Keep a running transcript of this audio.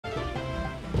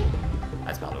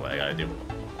gotta do.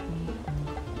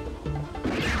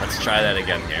 Let's try that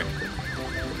again here.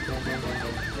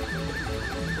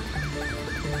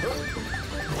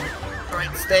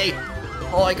 Alright, stay.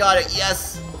 Oh, I got it.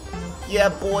 Yes. Yeah,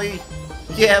 boy.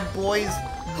 Yeah, boys.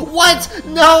 What?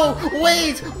 No!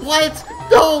 Wait! What?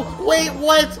 No! Wait,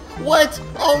 what? What?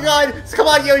 Oh god! Come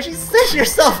on, Yoshi, save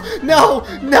yourself! No!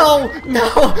 No!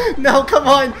 No! No, come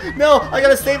on! No! I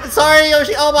gotta save it. Sorry,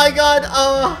 Yoshi! Oh my god!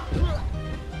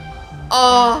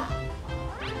 Oh,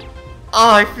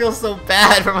 I feel so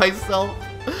bad for myself.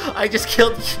 I just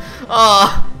killed.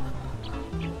 Oh.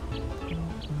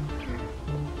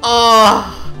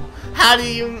 How do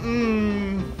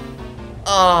you?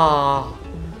 Oh.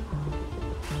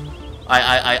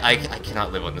 I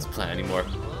cannot live on this planet anymore.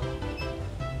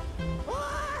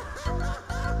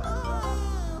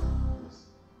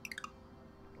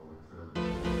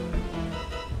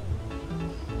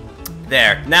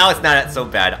 There. Now it's not so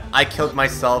bad. I killed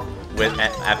myself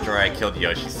after I killed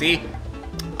Yoshi. See?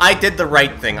 I did the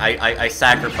right thing. I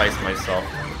sacrificed myself.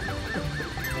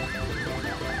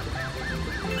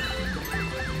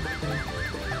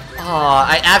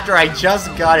 Aw, after I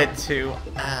just got it too.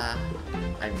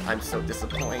 I'm so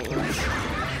disappointed. I'm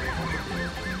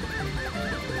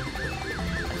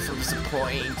so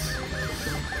disappointed.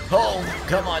 Oh,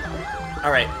 come on.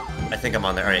 Alright, I think I'm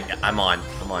on there. Alright, I'm on.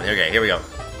 Come on. Okay, here we go.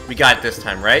 We got it this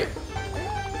time, right?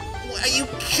 Are you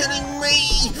kidding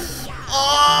me?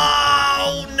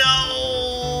 Oh, no!